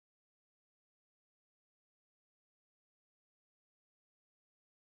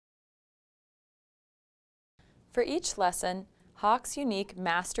For each lesson, Hawk's unique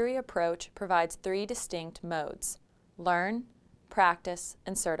mastery approach provides 3 distinct modes: learn, practice,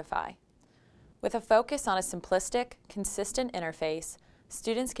 and certify. With a focus on a simplistic, consistent interface,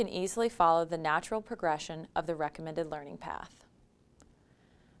 students can easily follow the natural progression of the recommended learning path.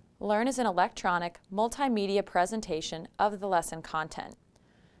 Learn is an electronic, multimedia presentation of the lesson content.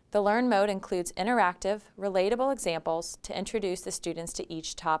 The Learn mode includes interactive, relatable examples to introduce the students to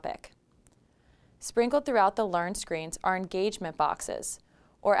each topic. Sprinkled throughout the Learn screens are engagement boxes,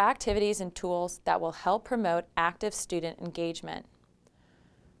 or activities and tools that will help promote active student engagement.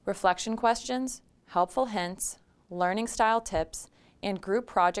 Reflection questions, helpful hints, learning style tips, and group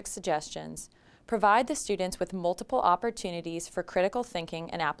project suggestions provide the students with multiple opportunities for critical thinking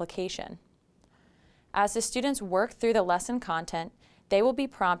and application. As the students work through the lesson content, they will be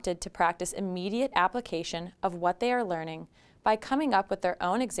prompted to practice immediate application of what they are learning by coming up with their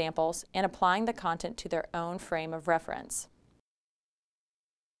own examples and applying the content to their own frame of reference.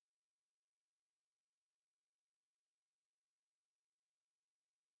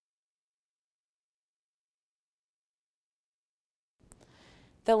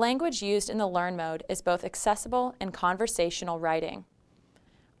 The language used in the Learn mode is both accessible and conversational writing.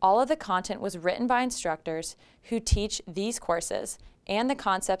 All of the content was written by instructors who teach these courses, and the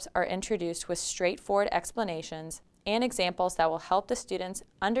concepts are introduced with straightforward explanations and examples that will help the students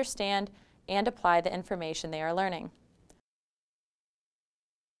understand and apply the information they are learning.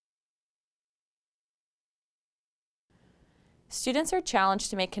 Students are challenged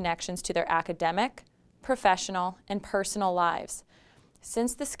to make connections to their academic, professional, and personal lives,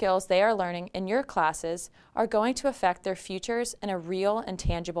 since the skills they are learning in your classes are going to affect their futures in a real and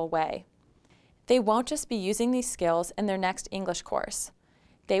tangible way. They won't just be using these skills in their next English course.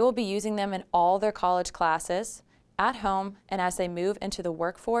 They will be using them in all their college classes, at home, and as they move into the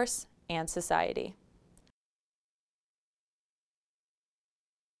workforce and society.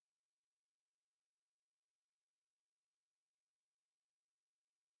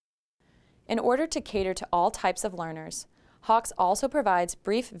 In order to cater to all types of learners, Hawks also provides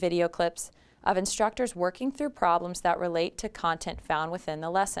brief video clips of instructors working through problems that relate to content found within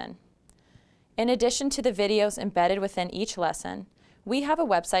the lesson. In addition to the videos embedded within each lesson, we have a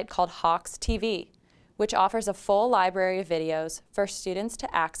website called Hawks TV, which offers a full library of videos for students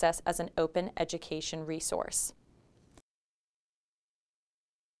to access as an open education resource.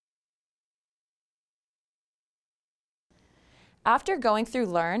 After going through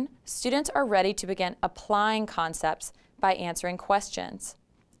Learn, students are ready to begin applying concepts by answering questions.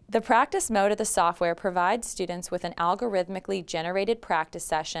 The practice mode of the software provides students with an algorithmically generated practice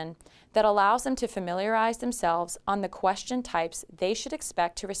session that allows them to familiarize themselves on the question types they should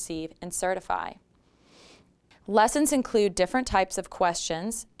expect to receive and certify. Lessons include different types of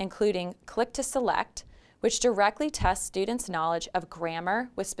questions, including Click to Select, which directly tests students' knowledge of grammar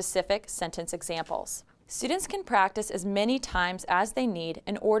with specific sentence examples. Students can practice as many times as they need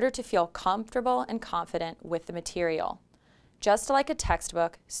in order to feel comfortable and confident with the material. Just like a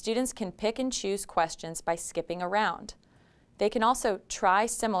textbook, students can pick and choose questions by skipping around. They can also try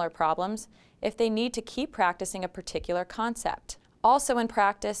similar problems if they need to keep practicing a particular concept. Also in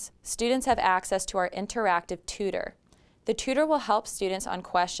practice, students have access to our interactive tutor. The tutor will help students on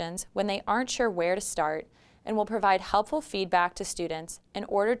questions when they aren't sure where to start and will provide helpful feedback to students in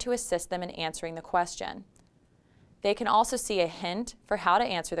order to assist them in answering the question. They can also see a hint for how to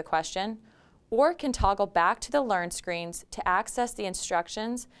answer the question, or can toggle back to the Learn screens to access the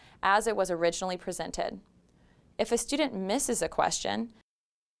instructions as it was originally presented. If a student misses a question,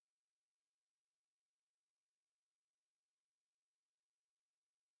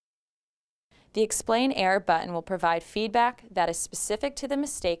 the Explain Error button will provide feedback that is specific to the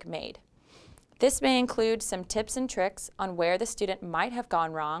mistake made. This may include some tips and tricks on where the student might have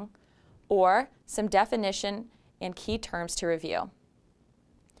gone wrong, or some definition and key terms to review.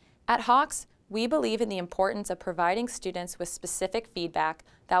 At Hawks, we believe in the importance of providing students with specific feedback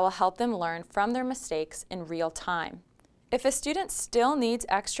that will help them learn from their mistakes in real time. If a student still needs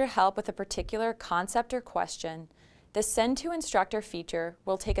extra help with a particular concept or question, the Send to Instructor feature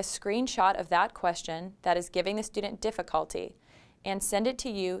will take a screenshot of that question that is giving the student difficulty and send it to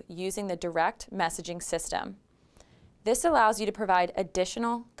you using the direct messaging system. This allows you to provide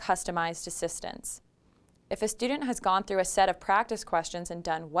additional customized assistance. If a student has gone through a set of practice questions and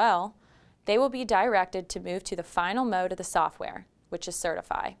done well, they will be directed to move to the final mode of the software, which is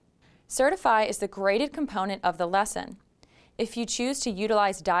Certify. Certify is the graded component of the lesson. If you choose to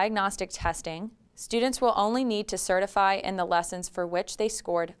utilize diagnostic testing, students will only need to certify in the lessons for which they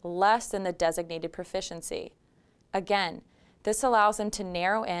scored less than the designated proficiency. Again, This allows them to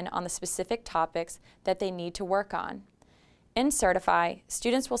narrow in on the specific topics that they need to work on. In Certify,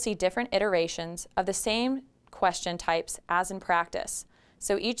 students will see different iterations of the same question types as in practice,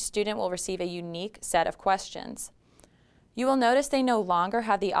 so each student will receive a unique set of questions. You will notice they no longer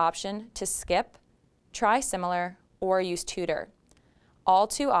have the option to skip, try similar, or use tutor. All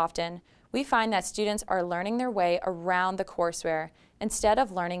too often, we find that students are learning their way around the courseware instead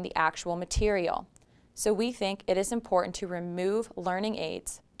of learning the actual material. So we think it is important to remove learning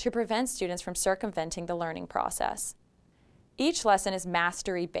aids to prevent students from circumventing the learning process. Each lesson is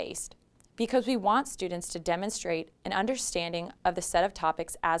mastery-based because we want students to demonstrate an understanding of the set of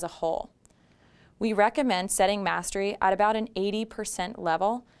topics as a whole. We recommend setting mastery at about an 80%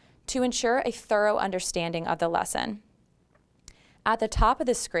 level to ensure a thorough understanding of the lesson. At the top of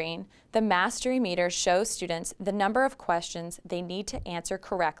the screen, the mastery meter shows students the number of questions they need to answer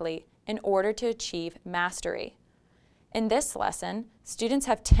correctly in order to achieve mastery. In this lesson, students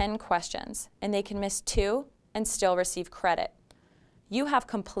have 10 questions, and they can miss 2 and still receive credit. You have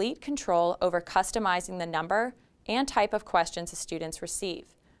complete control over customizing the number and type of questions the students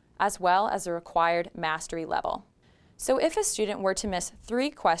receive, as well as the required mastery level. So if a student were to miss 3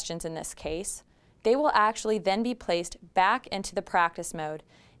 questions in this case, they will actually then be placed back into the practice mode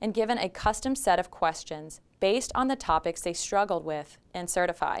and given a custom set of questions based on the topics they struggled with in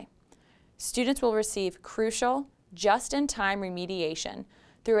Certify. Students will receive crucial, just-in-time remediation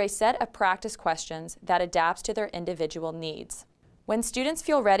through a set of practice questions that adapts to their individual needs. When students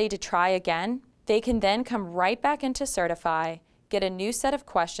feel ready to try again, they can then come right back into Certify, get a new set of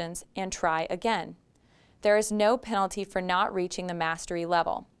questions, and try again. There is no penalty for not reaching the mastery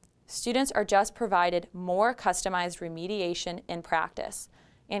level. Students are just provided more customized remediation in practice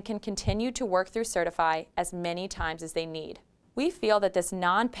and can continue to work through Certify as many times as they need. We feel that this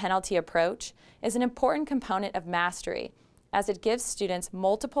non-penalty approach is an important component of mastery as it gives students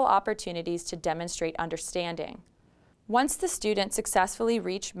multiple opportunities to demonstrate understanding. Once the student successfully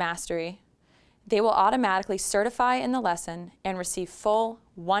reach mastery, they will automatically certify in the lesson and receive full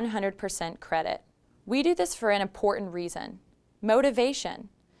 100% credit. We do this for an important reason: motivation.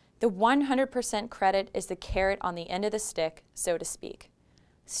 The 100% credit is the carrot on the end of the stick, so to speak.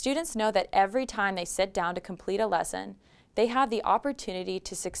 Students know that every time they sit down to complete a lesson, they have the opportunity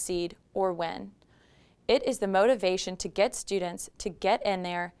to succeed or win. It is the motivation to get students to get in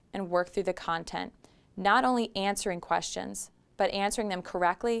there and work through the content, not only answering questions, but answering them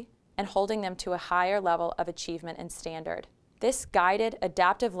correctly and holding them to a higher level of achievement and standard. This guided,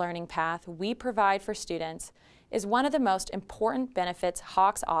 adaptive learning path we provide for students is one of the most important benefits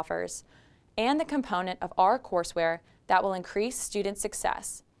Hawks offers and the component of our courseware that will increase student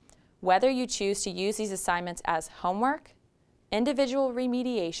success, whether you choose to use these assignments as homework, individual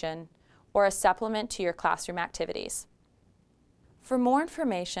remediation, or a supplement to your classroom activities. For more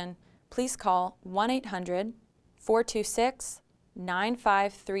information, please call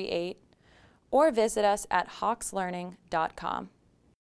 1-800-426-9538 or visit us at hawkslearning.com.